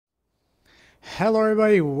Hello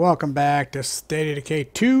everybody, welcome back to State of Decay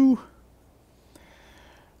 2,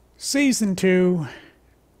 Season 2,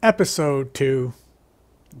 Episode 2,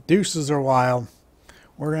 Deuces Are Wild.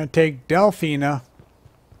 We're going to take Delphina,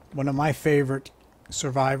 one of my favorite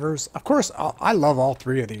survivors. Of course, I love all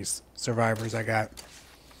three of these survivors I got.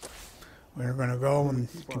 We're going to go and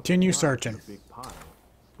continue searching.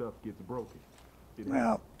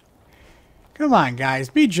 Well, come on guys,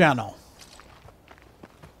 be gentle.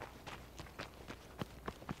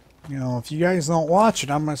 You know, if you guys don't watch it,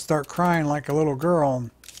 I'm going to start crying like a little girl.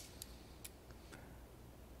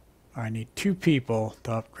 I need 2 people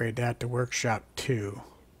to upgrade that to Workshop 2.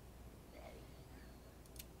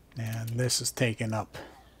 And this is taking up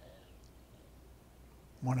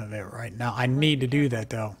one of it right now. I need to do that,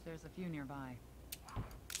 though. There's a few nearby.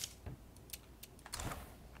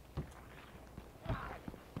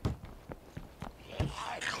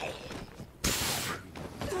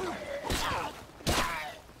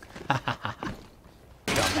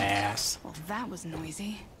 Dumbass. Well, that was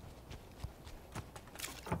noisy.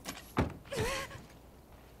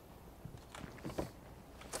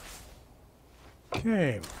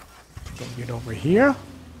 Okay, we'll get over here.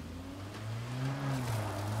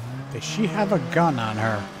 Does she have a gun on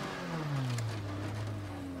her?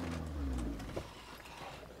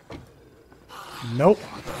 Nope.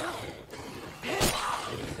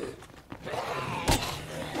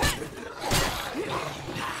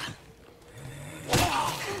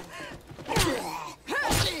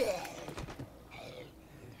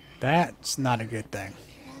 That's not a good thing.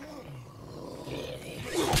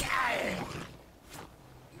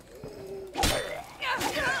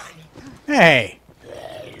 Hey!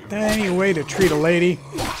 That any way to treat a lady?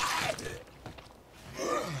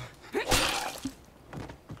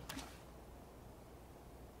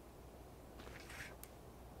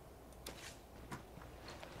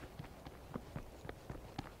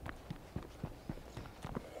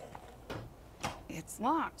 It's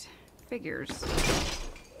locked. Figures.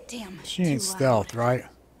 Damn. She ain't too loud. stealth, right?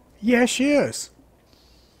 Yeah, she is.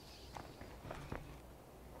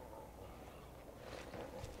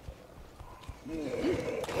 Need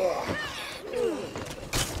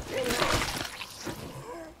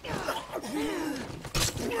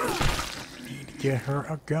to get her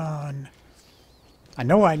a gun. I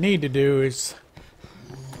know what I need to do is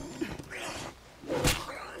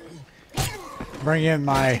bring in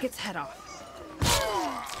my Take its head off.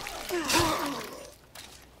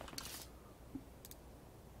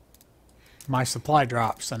 supply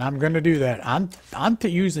drops, and I'm going to do that. I'm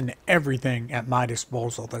using everything at my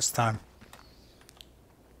disposal this time.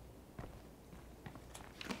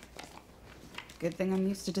 Good thing I'm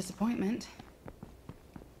used to disappointment.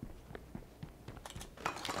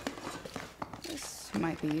 This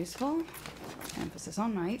might be useful. Emphasis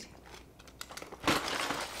on might.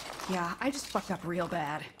 Yeah, I just fucked up real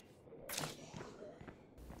bad.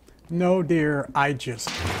 No, dear, I just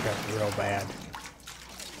got real bad.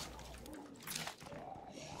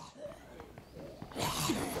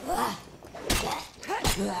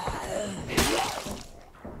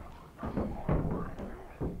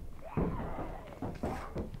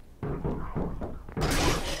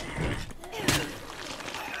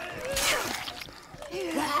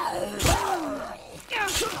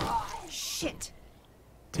 Shit.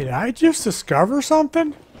 Did I just discover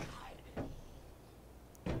something?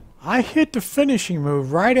 I hit the finishing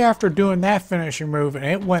move right after doing that finishing move, and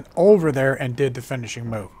it went over there and did the finishing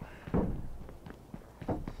move.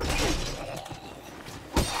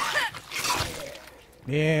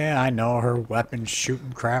 Yeah, I know her weapon's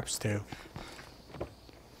shooting craps too.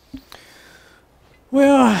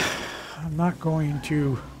 Well, I'm not going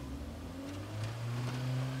to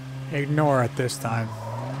ignore it this time.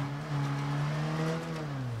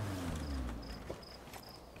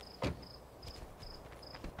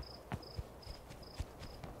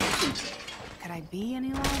 Could I be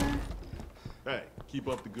any louder? Hey, keep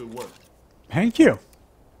up the good work. Thank you.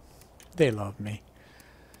 They love me.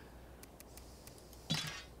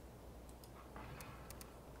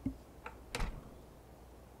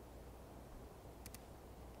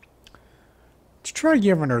 Let's try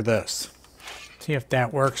giving her this. See if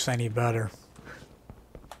that works any better.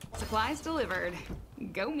 Supplies delivered.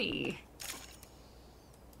 Go me.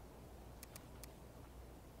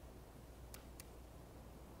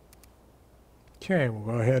 Okay, we'll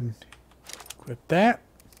go ahead and equip that.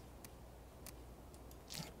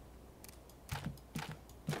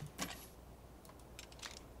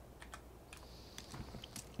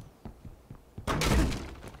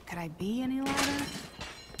 Could I be any louder?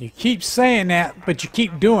 You keep saying that, but you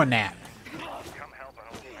keep doing that.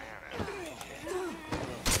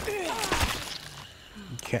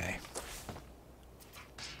 Okay.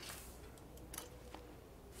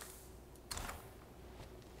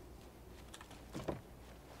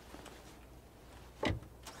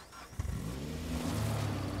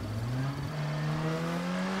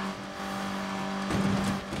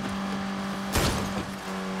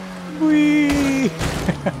 Whee!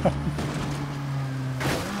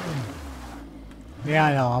 Yeah,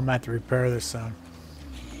 I know. I'm going to have to repair this soon.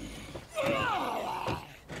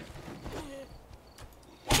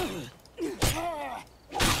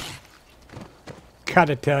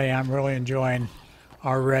 Gotta tell you, I'm really enjoying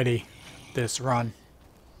already this run.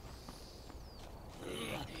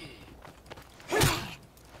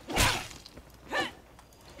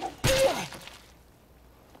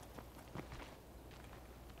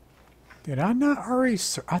 Did I not already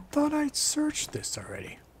I thought I'd searched this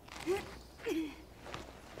already.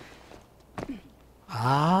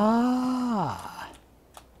 Ah.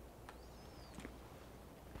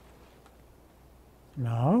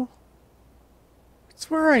 No. I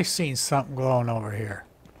swear I seen something glowing over here.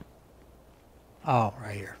 Oh,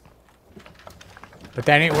 right here. But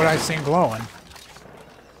that ain't what I seen glowing.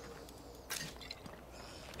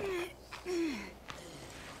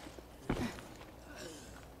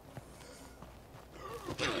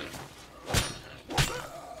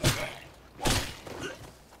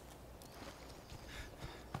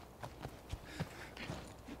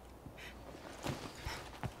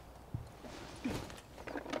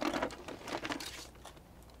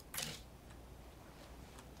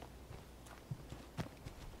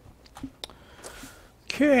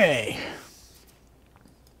 Okay.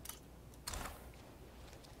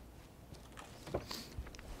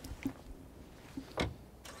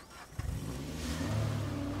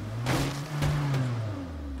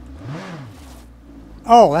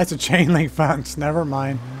 Oh, that's a chain link fence. Never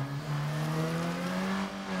mind.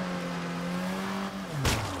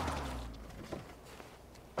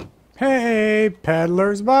 Hey,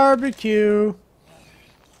 Peddler's Barbecue.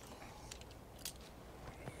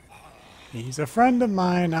 He's a friend of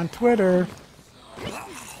mine on Twitter.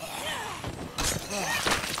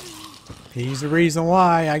 He's the reason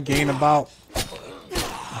why I gain about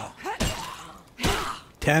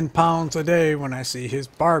 10 pounds a day when I see his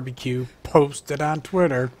barbecue posted on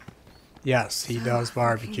Twitter. Yes, he does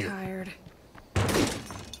barbecue. Tired.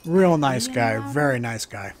 Real nice guy. Very nice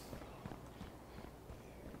guy.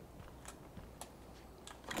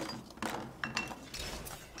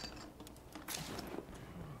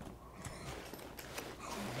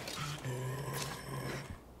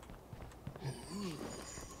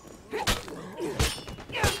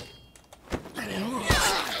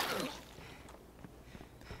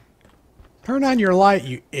 Turn on your light,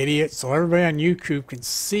 you idiot, so everybody on YouTube can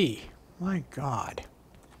see. My God.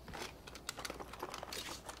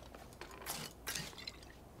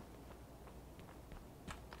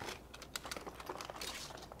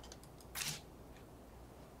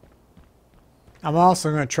 I'm also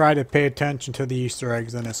going to try to pay attention to the Easter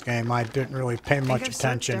eggs in this game. I didn't really pay much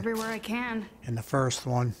attention everywhere I can. in the first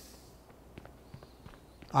one.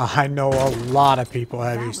 I know a lot of people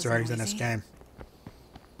have That Easter was eggs in this noisy. game.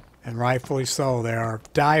 And rightfully so. They are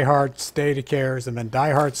diehard Stadia cares and been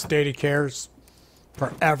diehard Stadia cares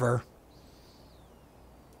forever.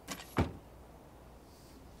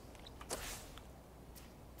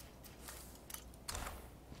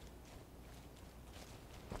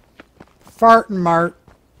 Fart and Mart.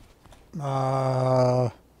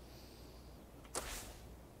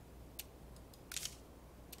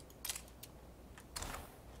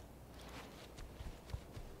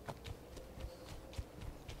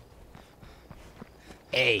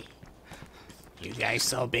 Hey, you guys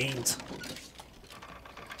sell beans?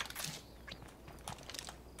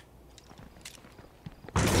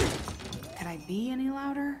 Could I be any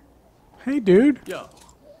louder? Hey, dude. Yo,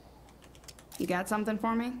 You got something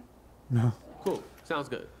for me? No. cool. Sounds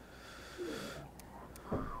good.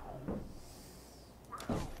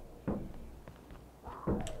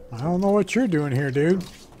 I don't know what you're doing here, dude.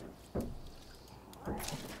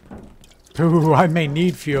 Ooh, I may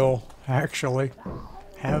need fuel, actually.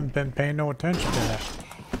 Haven't been paying no attention to that.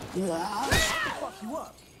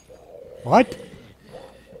 What?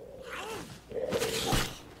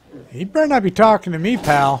 You better not be talking to me,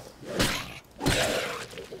 pal.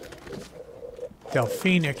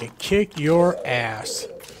 Delphina can kick your ass.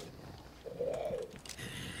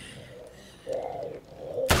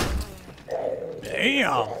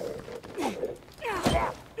 Damn.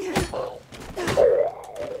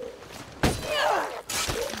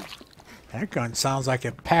 That gun sounds like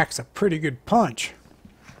it packs a pretty good punch.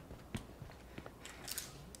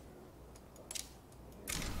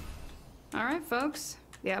 All right, folks.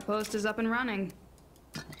 The outpost is up and running.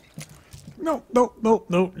 No, no, no,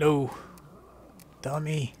 no, no.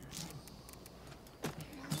 Dummy.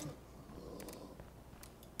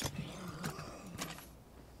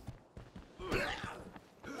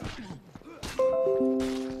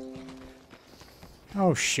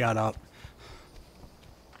 Oh, shut up.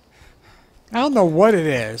 I don't know what it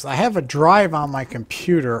is. I have a drive on my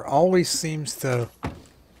computer. Always seems to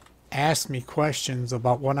ask me questions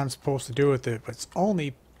about what I'm supposed to do with it, but it's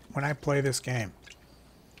only when I play this game.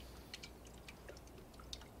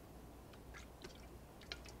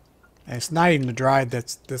 And it's not even the drive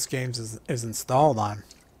that this game is installed on.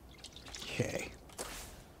 Okay.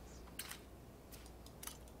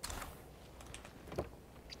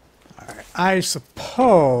 Alright, I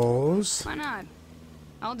suppose Why not?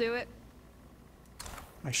 I'll do it.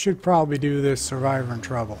 I should probably do this Survivor in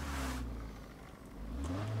Trouble.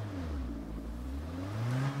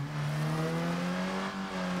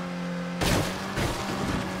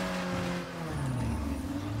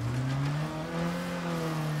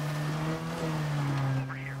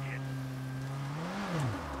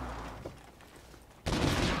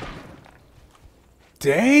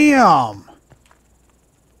 Damn!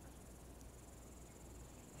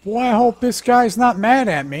 Boy, I hope this guy's not mad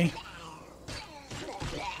at me.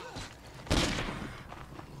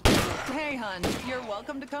 Hey, hon, you're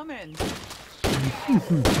welcome to come in.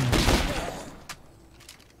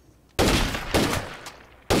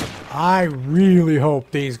 I really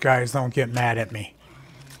hope these guys don't get mad at me.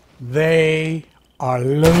 They are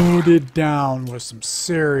loaded down with some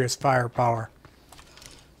serious firepower.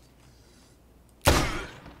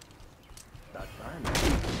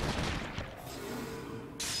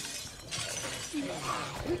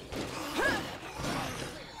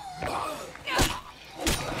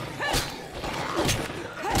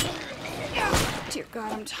 Dear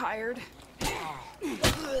God, I'm tired.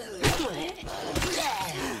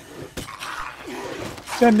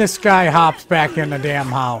 Then this guy hops back in the damn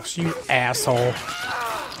house, you asshole.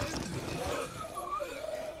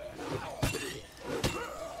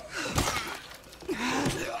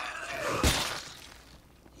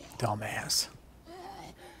 Dumbass.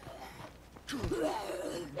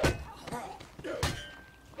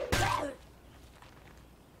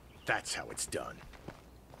 That's how it's done.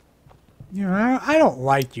 You know, I don't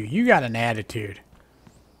like you. You got an attitude.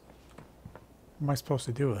 What am I supposed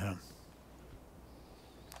to do with him?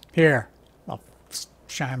 Here, I'll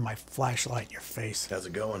shine my flashlight in your face. How's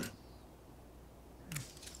it going?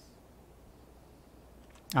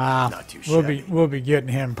 Ah, Not too we'll be getting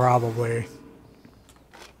him probably.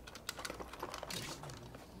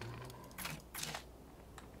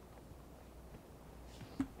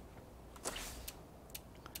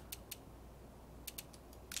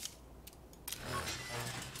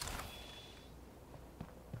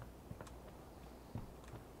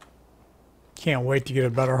 Can't wait to get a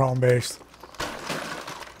better home base.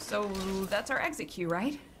 So that's our exit queue,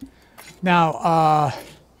 right? Now,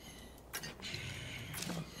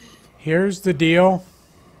 here's the deal.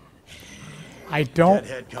 I don't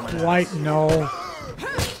Deadhead coming at quite us. know We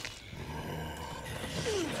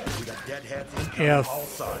got deadheads coming if all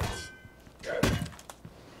sides.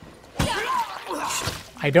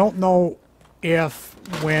 I don't know if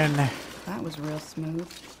when That was real smooth.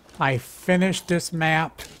 I finish this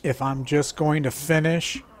map, if I'm just going to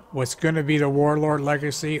finish what's going to be the Warlord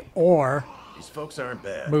Legacy or These folks aren't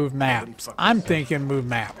bad. move Nobody maps. fucking I'm sucks. thinking move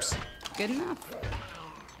maps. Good enough.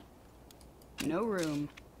 No room.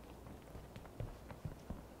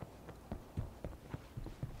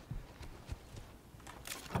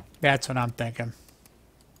 That's what I'm thinking.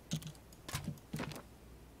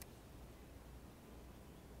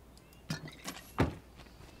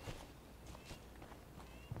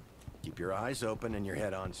 Keep your eyes open and your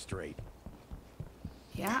head on straight.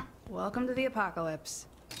 Yeah, welcome to the apocalypse.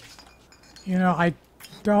 You know, I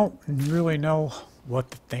don't really know what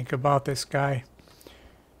to think about this guy.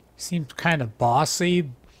 Seems kind of bossy,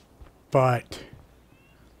 but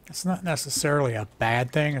it's not necessarily a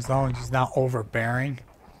bad thing as long as he's not overbearing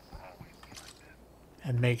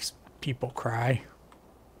and makes people cry.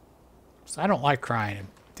 So I don't like crying.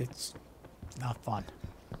 It's not fun.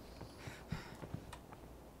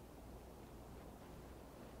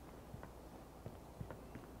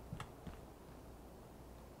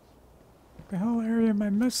 The hell area am I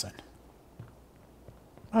missing?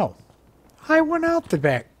 Oh, I went out the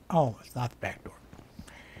back. Oh, it's not the back door.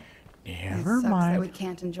 Never It sucks that we mind.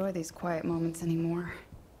 can't enjoy these quiet moments anymore.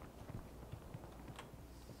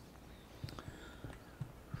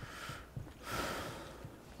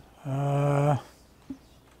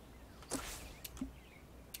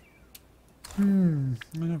 I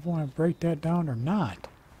don't know if I want to break that down or not.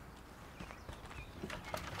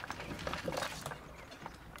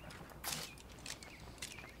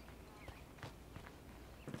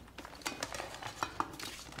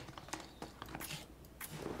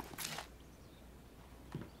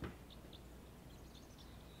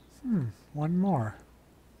 One more.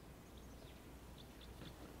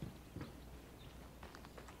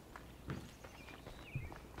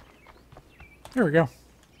 There we go.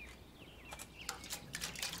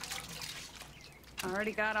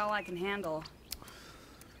 Already got all I can handle.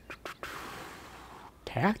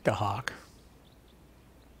 Tactahawk.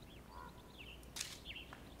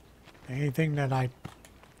 Anything that I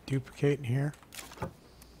duplicate in here?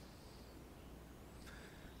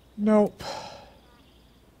 Nope.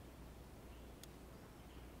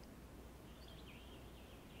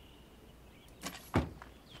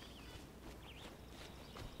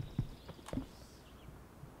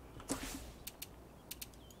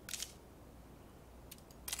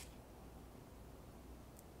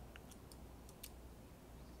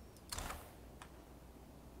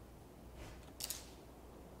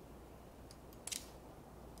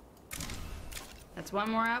 That's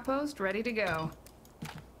one more outpost ready to go.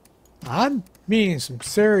 I'm meaning some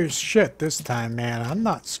serious shit this time, man. I'm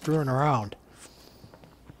not screwing around.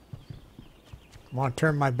 I want to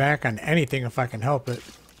turn my back on anything if I can help it.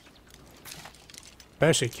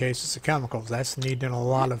 Especially cases of chemicals. That's needing a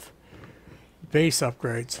lot of base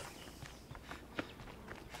upgrades.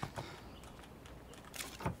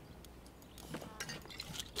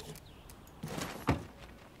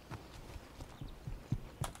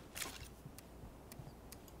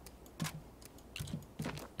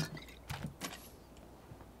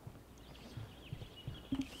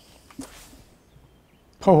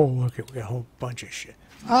 Oh, look at, we got a whole bunch of shit.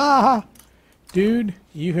 Ah! Dude,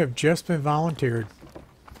 you have just been volunteered.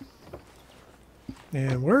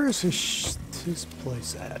 And where is his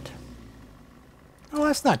place at? Oh,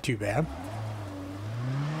 that's not too bad.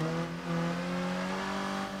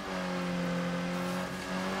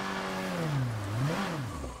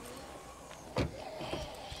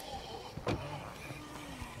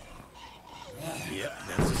 Yep,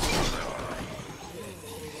 that's a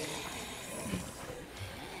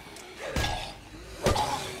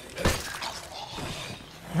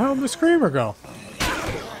How'd the screamer go?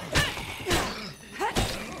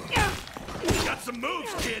 got some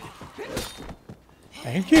moves, kid.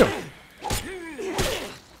 Thank you.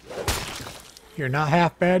 You're not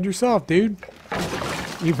half bad yourself, dude.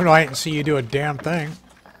 Even though I didn't see you do a damn thing.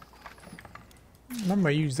 I'm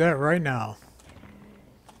gonna use that right now.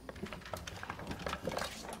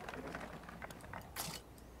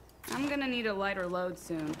 I'm gonna need a lighter load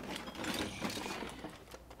soon.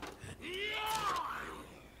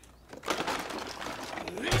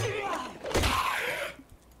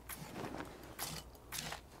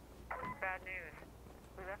 Bad news.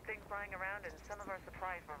 We left things lying around and some of our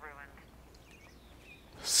supplies were ruined.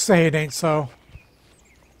 Say it ain't so.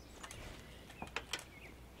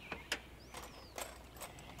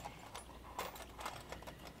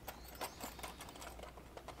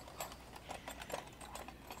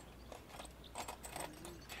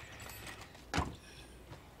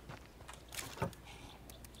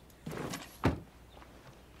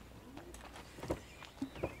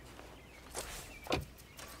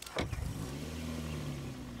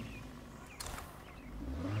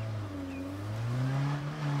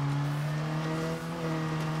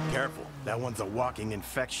 Careful, that one's a walking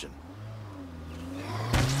infection.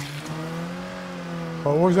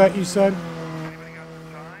 What was that you said? Anybody got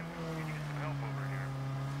some time? We need some help over here.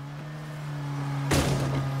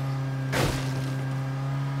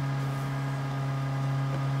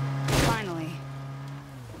 Finally.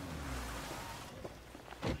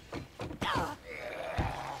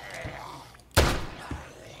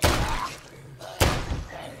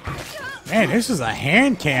 Man, this is a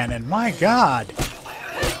hand cannon. My God.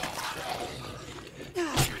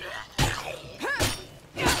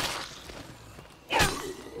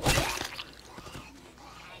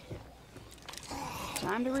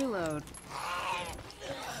 Time to reload.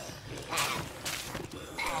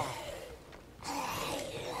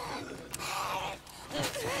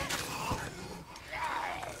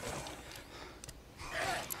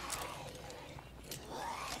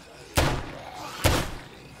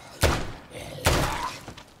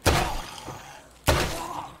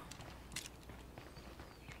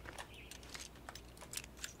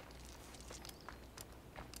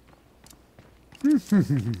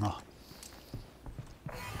 God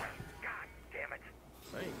damn it.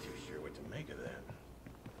 I ain't too sure what to make of that.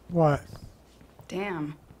 What?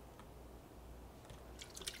 Damn.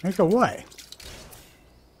 Make a what?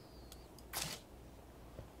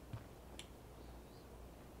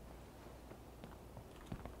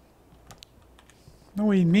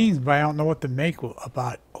 what he means, but I don't know what to make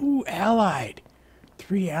about it. Ooh, allied.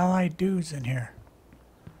 3 allied dudes in here.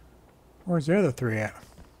 Where's the other 3 at?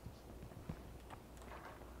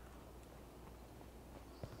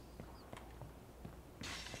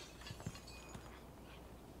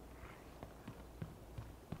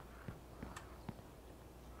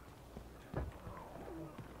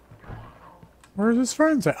 Where's his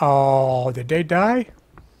friends at? Oh, did they die?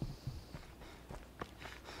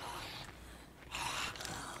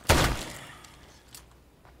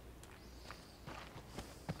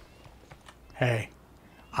 Hey,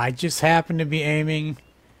 I just happened to be aiming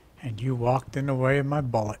and you walked in the way of my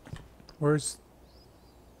bullet. Where's...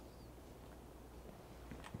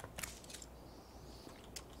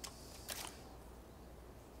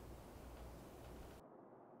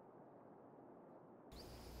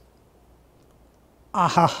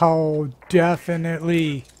 Oh,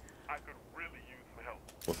 definitely. I could really use some help.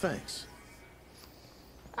 Well, thanks.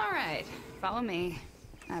 All right, follow me.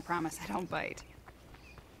 I promise I don't bite.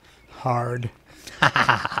 Hard.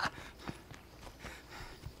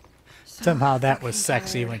 So Somehow that was fucking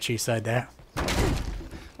sexy tired. when she said that.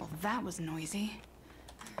 Well, that was noisy.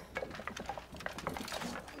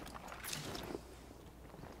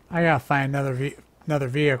 I gotta find another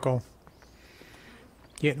vehicle.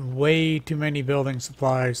 Getting way too many building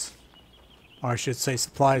supplies. Or I should say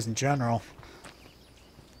supplies in general.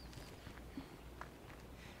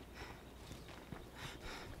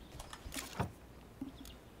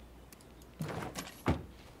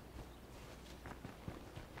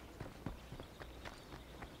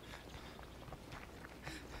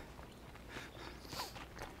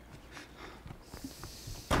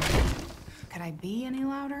 Could I be any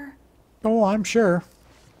louder? Oh, I'm sure.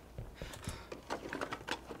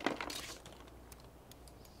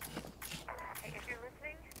 Hey, if you're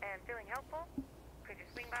listening and feeling helpful, could you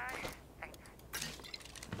swing by? Thanks.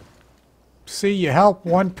 See, you help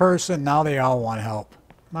one person, now they all want help.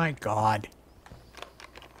 My God.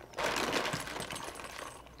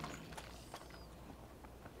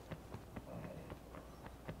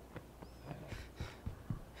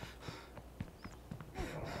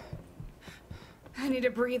 I need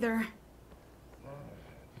a breather.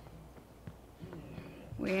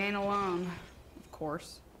 We ain't alone, of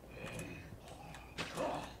course.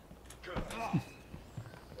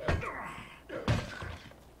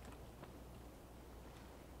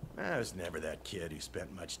 I was never that kid who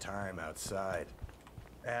spent much time outside.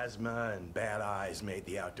 Asthma and bad eyes made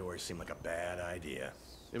the outdoors seem like a bad idea.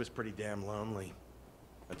 It was pretty damn lonely.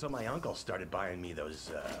 Until my uncle started buying me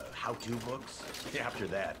those, how-to books. After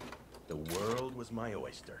that, the world was my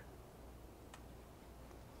oyster.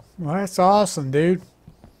 Well, that's awesome, dude.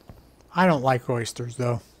 I don't like oysters,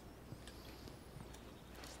 though.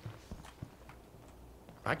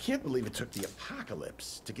 I can't believe it took the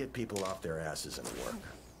apocalypse to get people off their asses and work.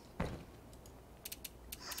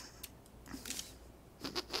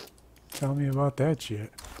 Tell me about that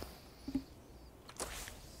shit.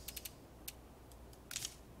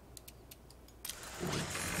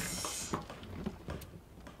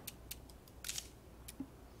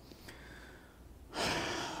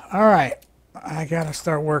 All right, I gotta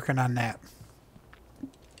start working on that.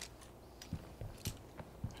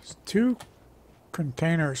 There's 2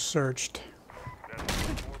 containers searched. That's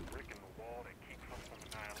one more brick in the wall that keeps us from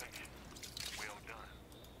annihilation. Well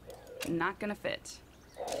done. Not gonna fit.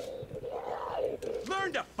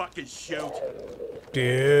 Learn to fucking shoot!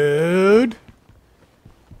 Dude,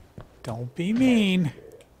 don't be mean.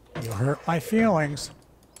 You'll hurt my feelings.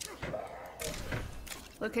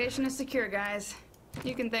 Location is secure, guys.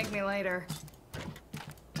 You can thank me later.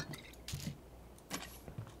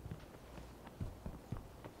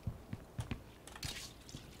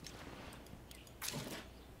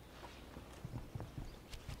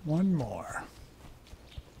 One more.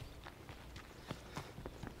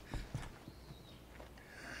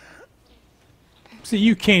 See,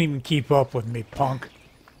 you can't even keep up with me, punk.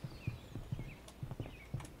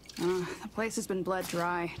 The place has been bled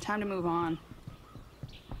dry. Time to move on.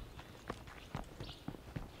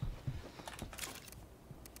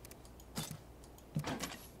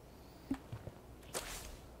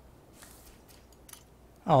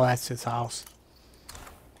 Oh, that's his house.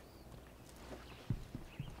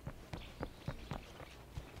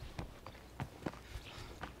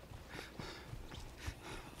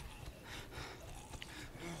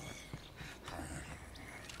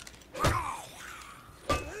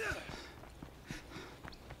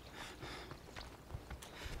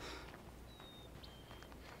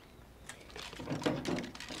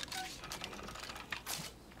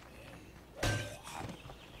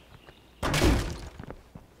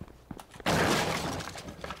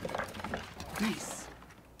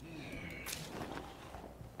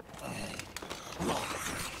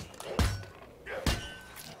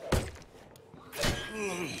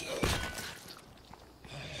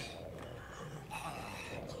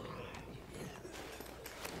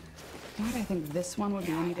 I think this one would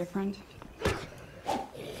be any different.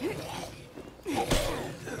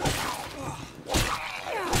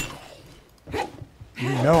 You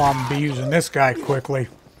know I'm gonna be using this guy quickly.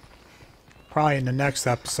 Probably in the next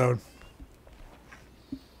episode.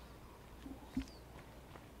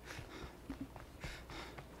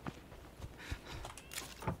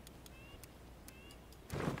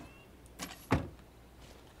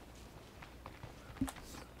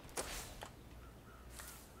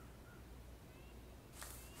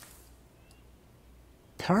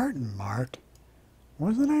 Tartan Mart?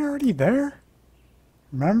 Wasn't I already there?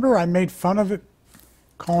 Remember I made fun of it,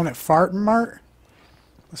 calling it Fartin Mart?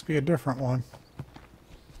 Must be a different one.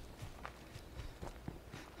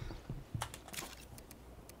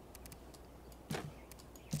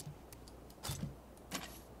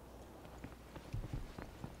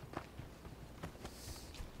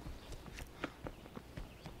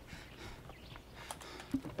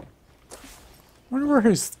 Wonder where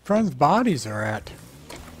his friends' bodies are at.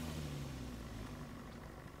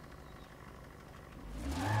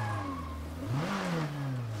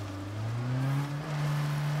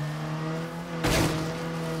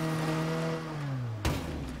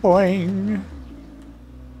 Boing.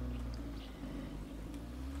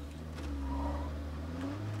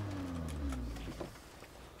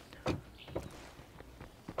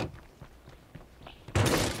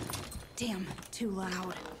 Damn, too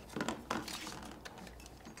loud.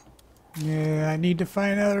 Yeah, I need to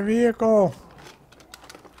find another vehicle.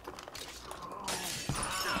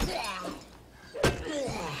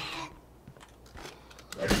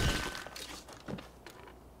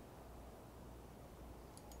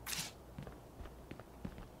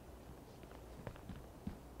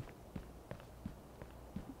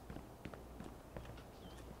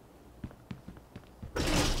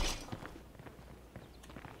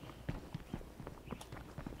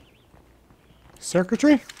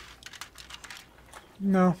 Circuitry?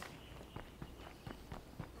 No.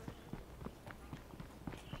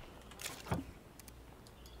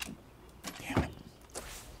 Damn it.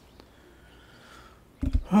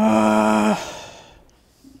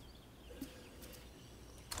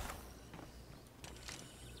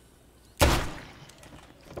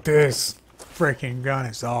 This freaking gun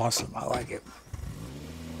is awesome. I like it.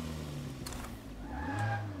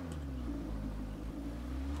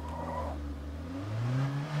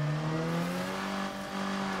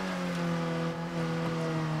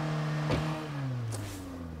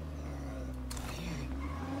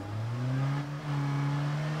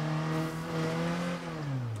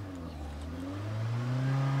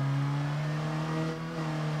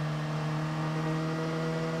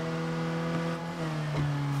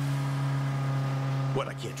 What,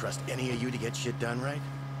 I can't trust any of you to get shit done right?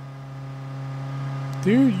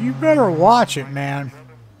 Dude, you better watch it, man.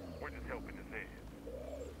 We're just helping to say it.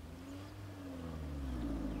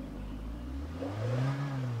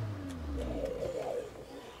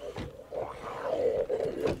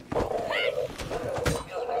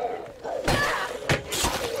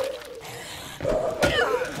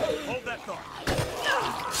 Hold that thought.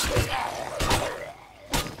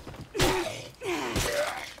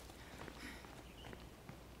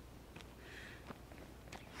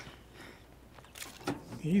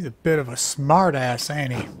 He's a bit of a smart ass,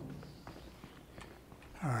 ain't he?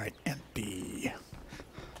 Alright, empty.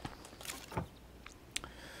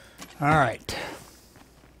 Alright.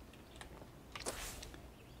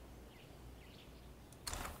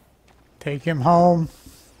 Take him home.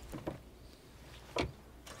 I'm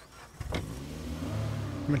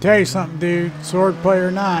gonna tell you something, dude. Swordplay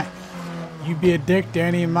or not, you be a dick to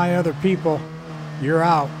any of my other people, you're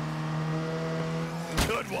out.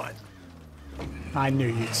 Good one. I knew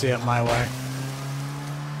you'd see it my way.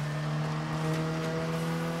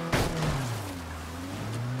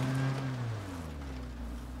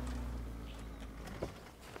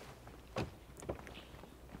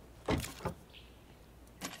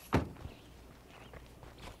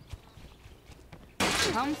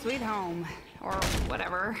 Home sweet home. Or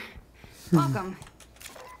whatever. Welcome.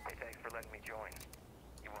 Hey, thanks for letting me join.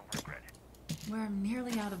 You won't regret it. We're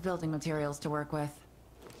nearly out of building materials to work with.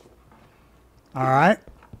 Alright.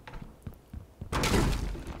 Well,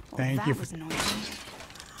 Thank that you was annoying.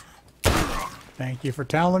 Thank you for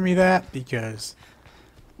telling me that, because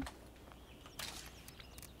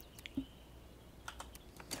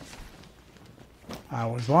I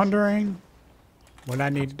was wondering what I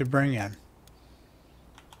needed to bring in.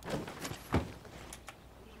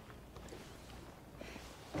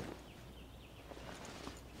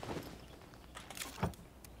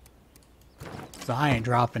 So I ain't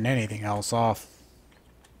dropping anything else off.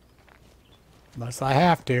 Unless I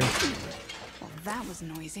have to. that was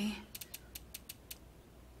noisy.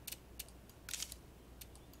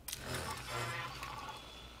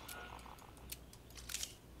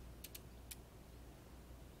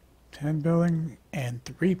 Ten building and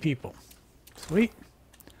 3 people. Sweet.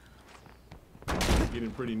 It's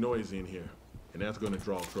getting pretty noisy in here, and that's gonna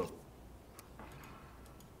draw trouble.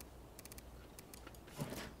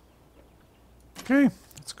 Okay,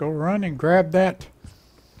 let's go run and grab that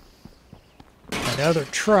other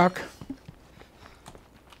truck.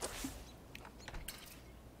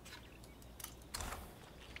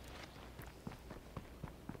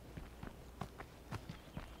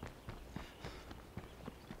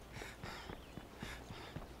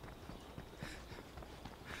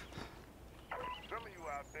 Some of you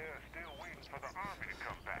out there are still waiting for the army to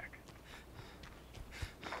come back.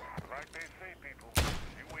 Like they say, people,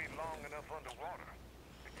 you wait long enough underwater,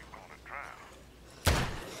 and you're gonna drown.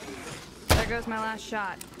 There goes my last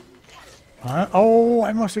shot. Oh,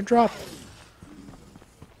 I must have dropped.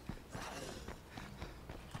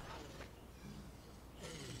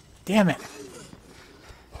 Damn it.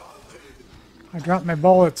 I dropped my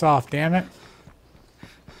bullets off, damn it.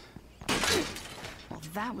 Well,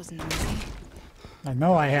 that was noisy. I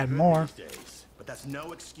know I had more. These days, but that's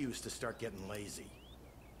no excuse to start getting lazy.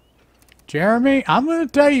 Jeremy, I'm going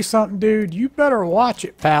to tell you something, dude. You better watch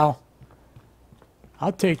it, pal.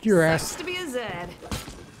 I'll take your ass. To be a Zed.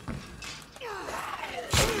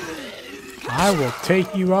 I will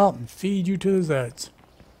take you out and feed you to the Zeds.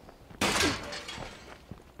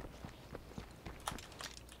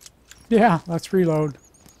 Yeah, let's reload.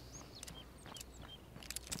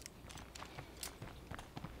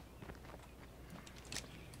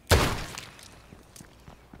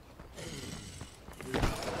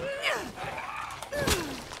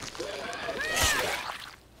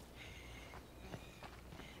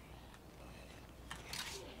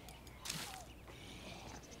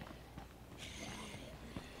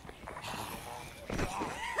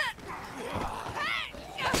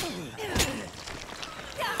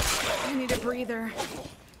 I need a breather.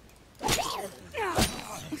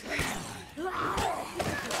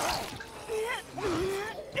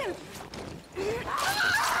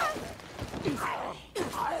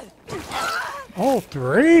 Oh,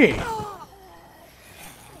 3.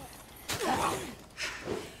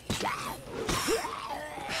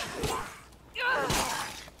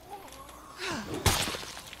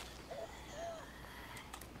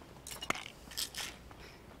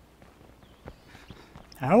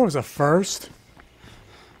 That was a first.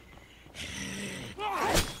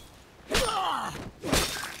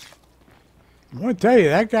 I'm gonna tell you,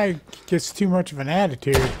 that guy gets too much of an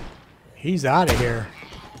attitude. He's out of here.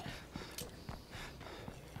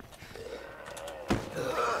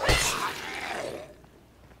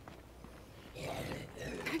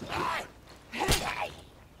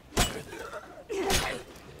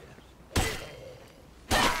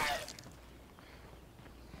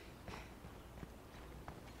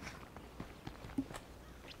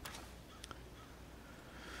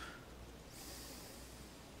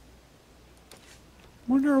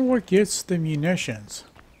 Wonder what gets the munitions.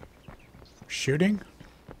 Shooting? So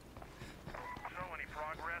any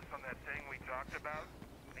progress on that thing we talked about?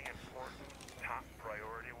 The important top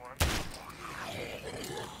priority one?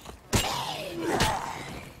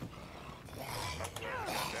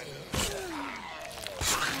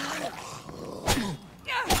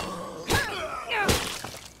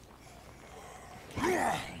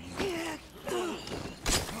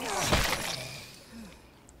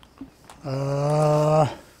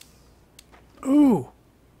 Ooh.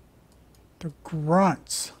 The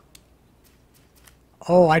grunts.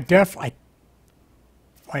 Oh, wait a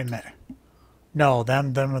minute. No,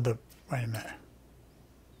 them are the, wait a minute.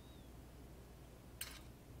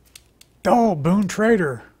 Oh, Boone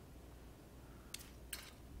Trader.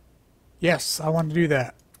 Yes, I want to do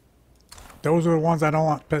that. Those are the ones I don't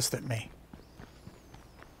want pissed at me.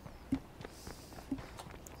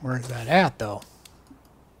 Where's that at, though?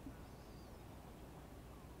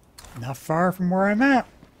 Not far from where I'm at.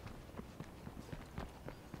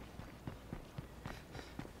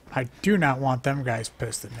 I do not want them guys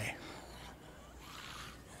pissed at me.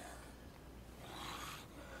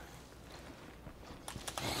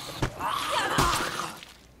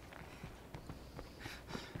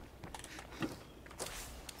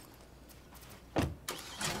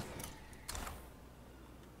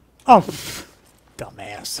 Oh,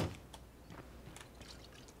 dumbass.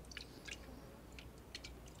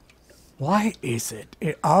 Why is it?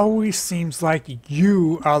 It always seems like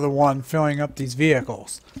you are the one filling up these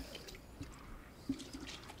vehicles.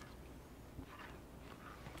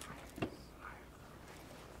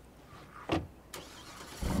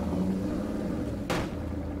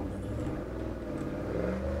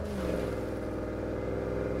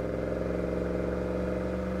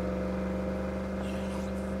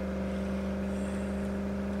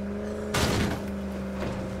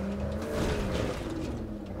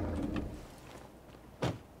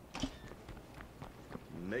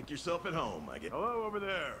 Make yourself at home, I guess. Hello over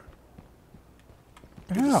there.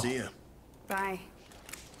 Good to Oh, see you. Bye.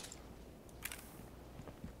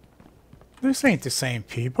 this ain't the same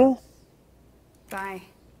people. Bye.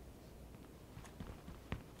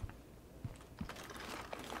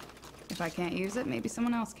 If I can't use it, maybe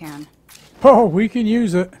someone else can. Oh, we can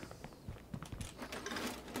use it.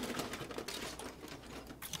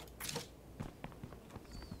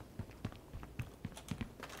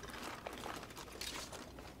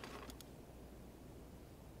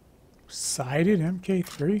 Sighted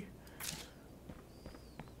MK3?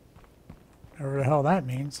 Whatever the hell that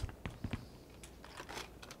means.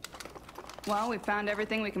 Well, we found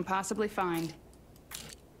everything we can possibly find.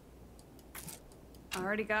 I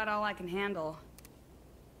already got all I can handle.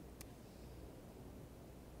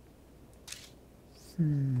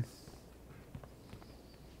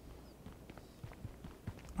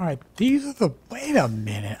 Alright, these are the... Wait a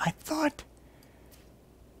minute. I thought...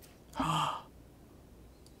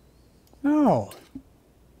 No.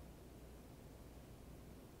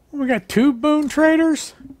 We got two boon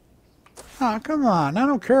traders? Oh, come on. I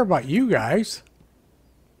don't care about you guys.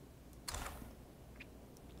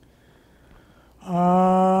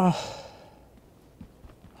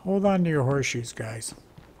 Hold on to your horseshoes, guys.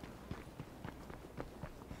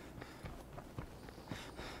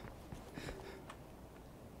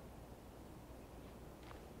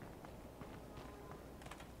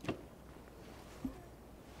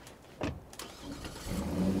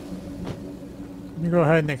 Let me go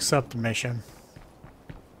ahead and accept the mission.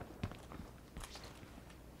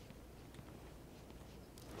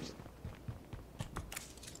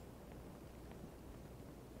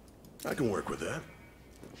 I can work with that.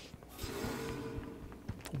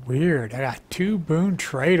 Weird. I got two boon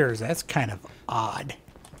traders. That's kind of odd.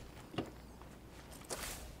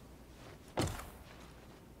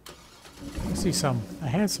 Let's see some. I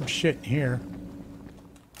had some shit in here.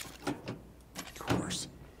 Of course.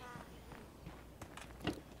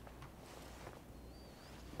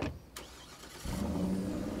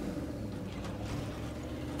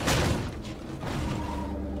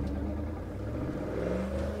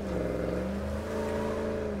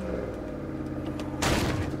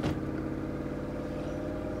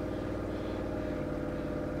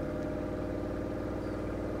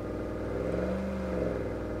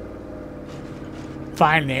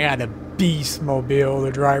 Finally, I got a beast mobile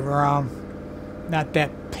to drive around. Not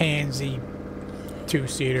that pansy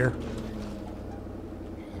two-seater.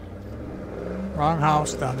 Wrong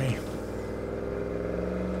house, dummy.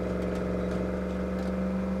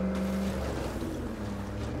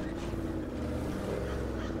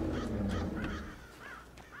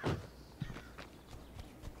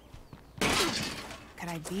 Could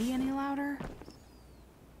I be any louder?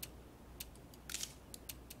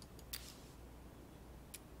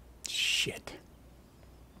 Shit.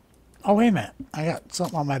 Oh, wait a minute. I got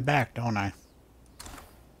something on my back, don't I?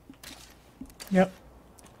 Yep.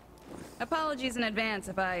 Apologies in advance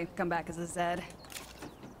if I come back as a Zed.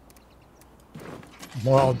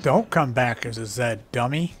 Well, don't come back as a Zed,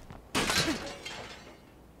 dummy.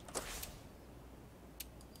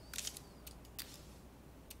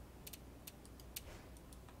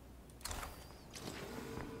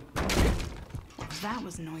 That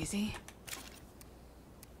was noisy.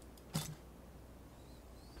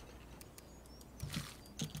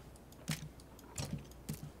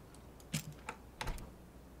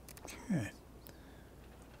 Okay.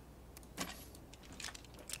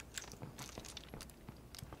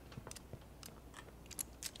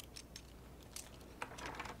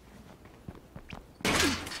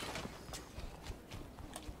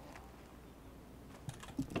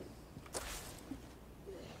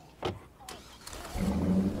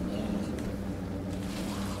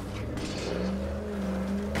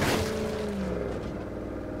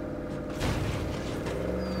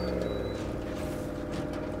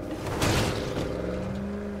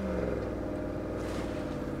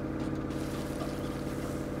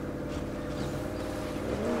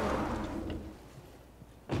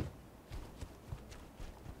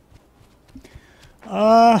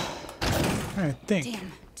 I think.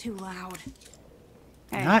 Damn, too loud.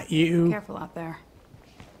 Hey, Not you. careful out there.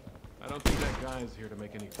 I don't think that guy is here to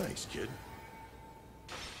make any. Thanks, kid.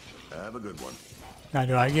 Have a good one. Now,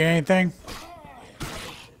 do I get anything?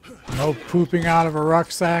 No pooping out of a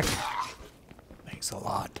rucksack. Thanks a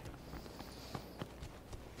lot.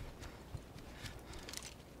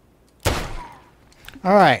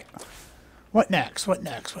 All right. What next? What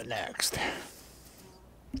next? What next?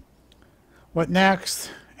 What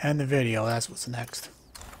next? End the video. That's what's next.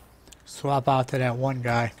 Swap out to that one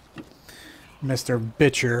guy, Mr.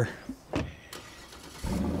 Bitcher.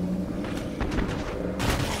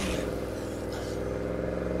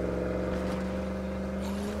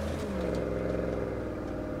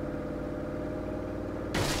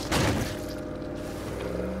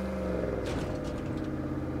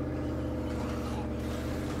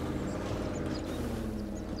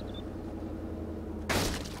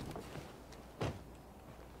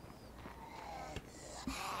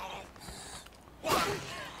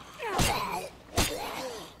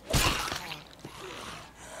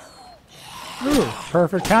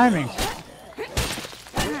 perfect timing.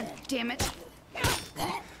 God damn it.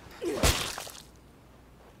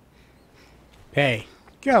 Hey,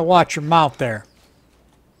 you gotta watch your mouth there.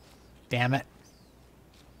 Damn it.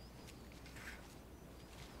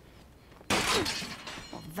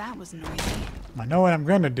 Well, that was noisy. I know what I'm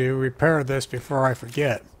gonna do, repair this before I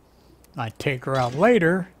forget. I take her out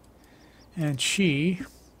later, and she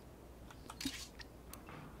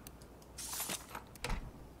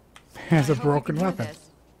has a I hope we broken can do weapon. this.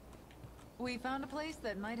 We found a place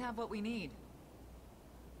that might have what we need.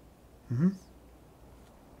 Alright,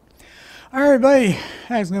 everybody,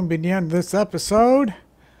 that's going to be the end of this episode.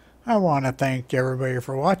 I want to thank everybody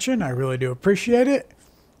for watching. I really do appreciate it.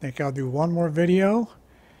 I think I'll do one more video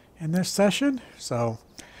in this session. So,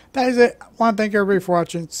 that is it. I want to thank everybody for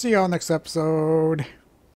watching. See y'all next episode.